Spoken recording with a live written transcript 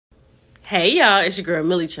Hey y'all, it's your girl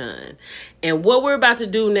Millie Chun. And what we're about to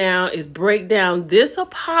do now is break down this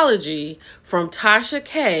apology from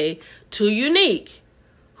TashaK to Unique,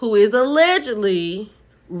 who is allegedly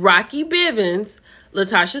Rocky Bivens,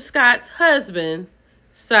 Latasha Scott's husband,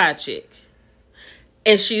 side chick.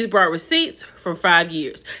 And she's brought receipts from 5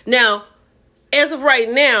 years. Now, as of right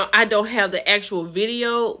now, I don't have the actual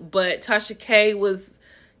video, but TashaK was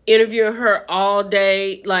interviewing her all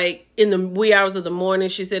day, like in the wee hours of the morning.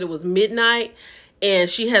 She said it was midnight, and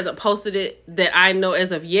she hasn't posted it that I know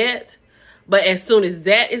as of yet. But as soon as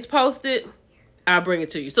that is posted, I'll bring it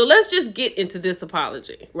to you. So let's just get into this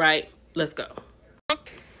apology, right? Let's go. All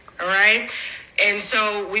right. And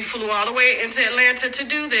so we flew all the way into Atlanta to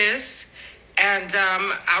do this. And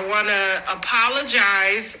I want to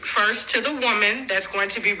apologize first to the woman that's going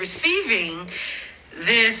to be receiving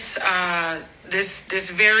this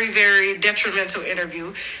this very, very detrimental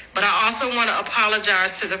interview. But I also want to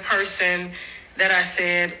apologize to the person that I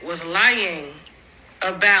said was lying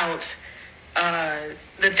about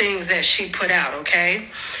the things that she put out, okay?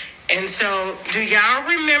 And so, do y'all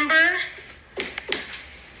remember?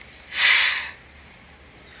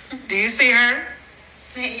 Do you see her?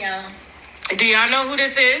 Hey, y'all. Do y'all know who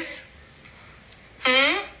this is?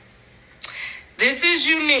 This is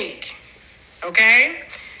Unique, okay?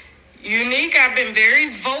 Unique, I've been very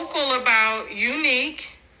vocal about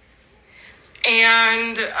Unique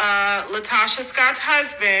and Latasha Scott's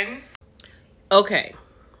husband. Okay.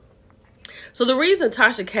 So the reason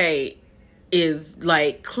TashaK is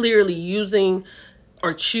like clearly using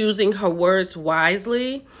or choosing her words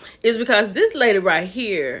wisely is because this lady right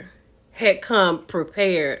here had come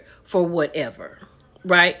prepared for whatever,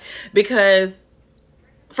 right? Because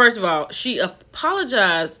first of all, she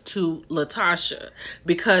apologized to Latasha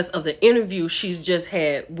because of the interview she's just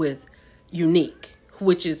had with Unique,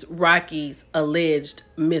 which is Rocky's alleged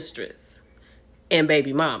mistress and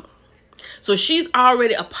baby mama. So she's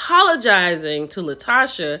already apologizing to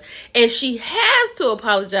Latasha, and she has to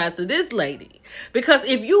apologize to this lady. Because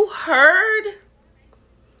if you heard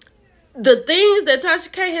the things that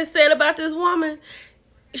TashaK has said about this woman,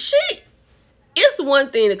 it's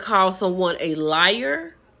one thing to call someone a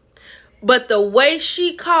liar, but the way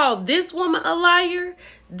she called this woman a liar,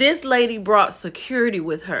 this lady brought security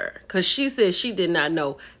with her because she said she did not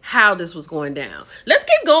know how this was going down. Let's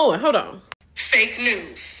keep going. Hold on. Fake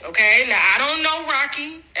news, okay? Now, I don't know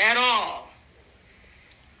Rocky at all.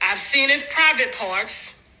 I've seen his private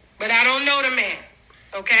parts, but I don't know the man,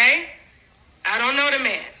 okay? I don't know the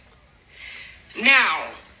man.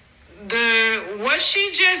 Now, what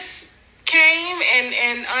she just came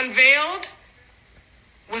and unveiled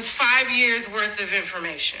was 5 years worth of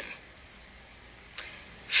information.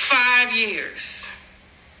 5 years.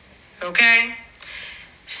 Okay?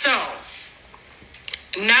 So,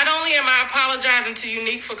 not only am I apologizing to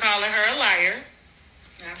Unique for calling her a liar,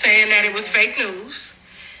 saying that it was fake news,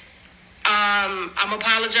 I'm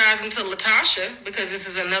apologizing to Latasha because this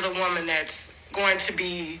is another woman that's going to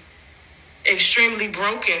be extremely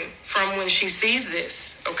broken from when she sees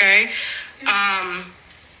this, okay?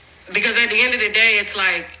 Because at the end of the day, it's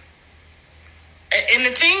like, and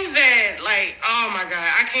the things that, like, oh my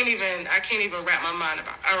God, I can't even wrap my mind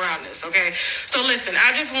around this, okay? So listen,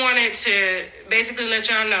 I just wanted to basically let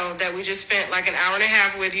y'all know that we just spent like an hour and a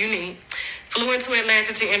half with Unique, flew into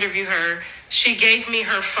Atlanta to interview her. She gave me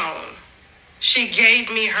her phone.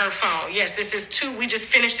 Yes, we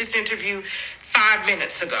just finished this interview 5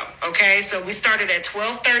 minutes ago, okay? So we started at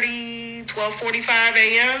 12:45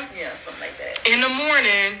 a.m. Yeah, something like that. In the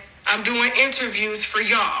morning, I'm doing interviews for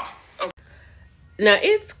y'all. Okay. Now,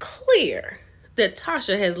 it's clear that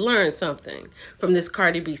Tasha has learned something from this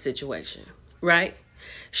Cardi B situation, right?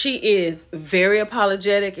 She is very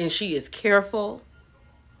apologetic and she is careful.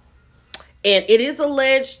 And it is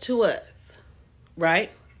alleged to us,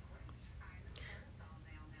 right?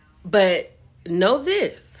 But know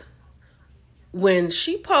this. When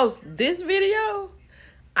she posts this video,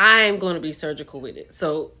 I'm going to be surgical with it.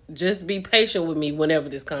 So just be patient with me whenever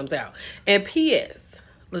this comes out. And P.S.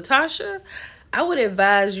 Latasha, I would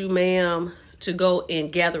advise you, ma'am, to go and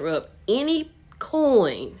gather up any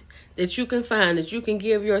coin that you can find that you can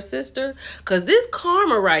give your sister. Because this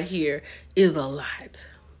karma right here is a lot.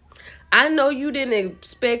 I know you didn't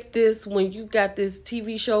expect this when you got this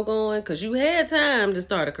TV show going because you had time to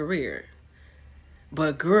start a career.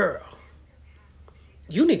 But girl,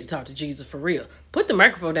 you need to talk to Jesus for real. Put the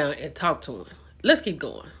microphone down and talk to him. Let's keep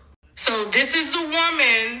going. So this is the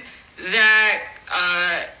woman that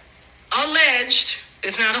alleged,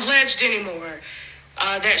 it's not alleged anymore,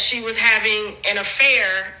 that she was having an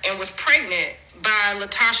affair and was pregnant by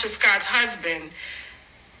Latasha Scott's husband,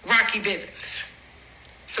 Rocky Rocky Bivens.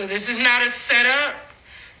 So this is not a setup.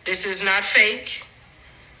 This is not fake.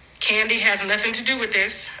 Candy has nothing to do with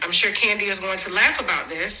this. I'm sure Candy is going to laugh about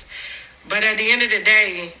this. But at the end of the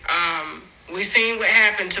day, we've seen what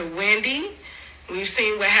happened to Wendy. We've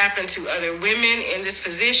seen what happened to other women in this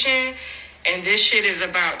position. And this shit is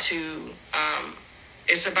about to,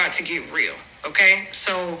 it's about to get real. Okay?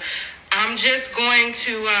 So I'm just going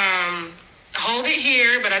to hold it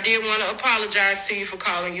here. But I did want to apologize to you for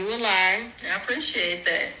calling you a lie. I appreciate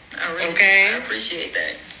that. I really Okay. do. I appreciate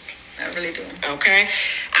that. I really do. Okay.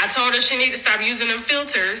 I told her she need to stop using them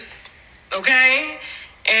filters. Okay.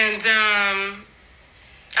 And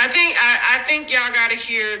I think y'all gotta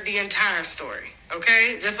hear the entire story.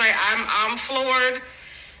 Okay. Just like I'm floored.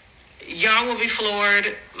 Y'all will be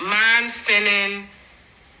floored. Mind spinning.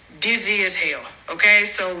 Dizzy as hell. Okay.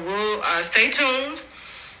 So we'll stay tuned.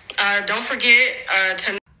 Don't forget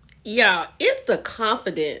to. Yeah, it's the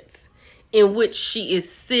confidence in which she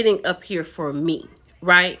is sitting up here for me,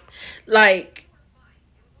 right? Like,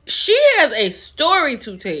 she has a story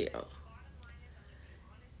to tell.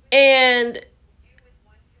 And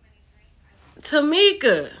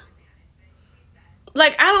Tamika,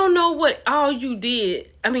 like, I don't know what all you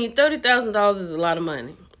did. I mean, $30,000 is a lot of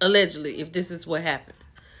money, allegedly, if this is what happened.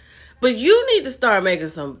 But you need to start making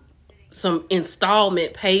some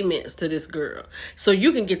installment payments to this girl so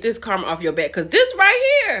you can get this karma off your back. Because this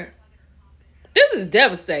right here, this is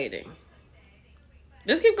devastating.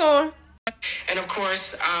 Just keep going. And of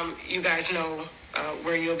course, you guys know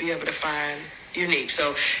where you'll be able to find Unique.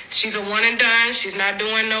 So she's a one and done. She's not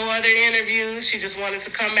doing no other interviews. She just wanted to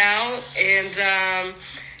come out and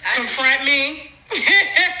confront me. She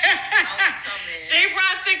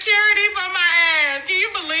brought security for my ass. Can you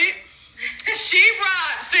believe? She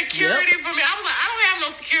brought security for me. I was like, I don't have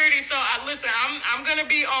no security, so listen. I'm gonna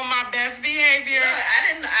be on my best behavior. Look,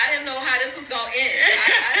 I didn't know how this was gonna end.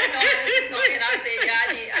 I didn't know how this was gonna end. I said, yeah,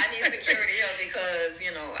 I need security here because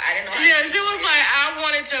I didn't know. Yeah, she was like, I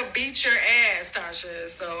wanted to beat your ass, Tasha.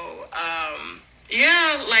 So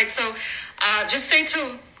yeah, just stay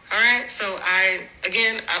tuned. All right. So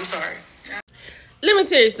I'm sorry. Let me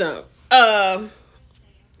tell you something.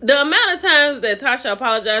 The amount of times that Tasha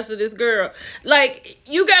apologized to this girl, like,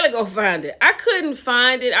 you gotta go find it. I couldn't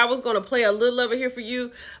find it. I was gonna play a little of it here for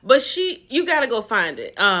you, but you gotta go find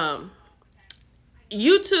it.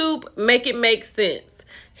 YouTube, Make It Make Sense.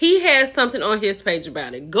 He has something on his page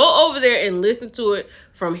about it. Go over there and listen to it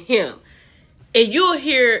from him. And you'll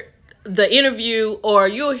hear the interview, or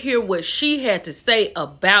you'll hear what she had to say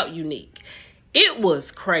about Unique. It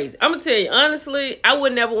was crazy. I'm going to tell you, honestly, I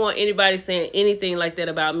would never want anybody saying anything like that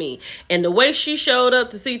about me. And the way she showed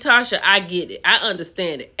up to see Tasha, I get it. I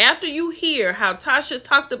understand it. After you hear how Tasha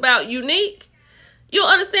talked about Unique, you'll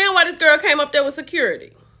understand why this girl came up there with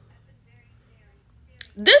security.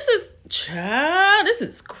 This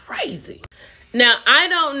is crazy. Now, I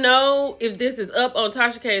don't know if this is up on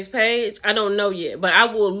TashaK's page. I don't know yet, but I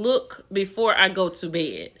will look before I go to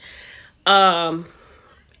bed.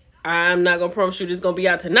 I'm not going to promise you this is going to be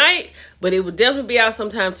out tonight, but it will definitely be out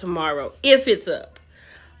sometime tomorrow if it's up.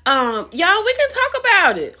 Y'all, we can talk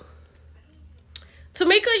about it.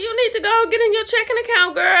 Tamika, you need to go get in your checking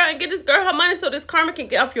account, girl, and get this girl her money so this karma can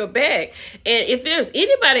get off your back. And if there's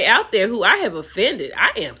anybody out there who I have offended,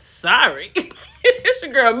 I am sorry. It's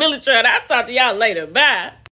your girl, Millie Chud. I'll talk to y'all later. Bye.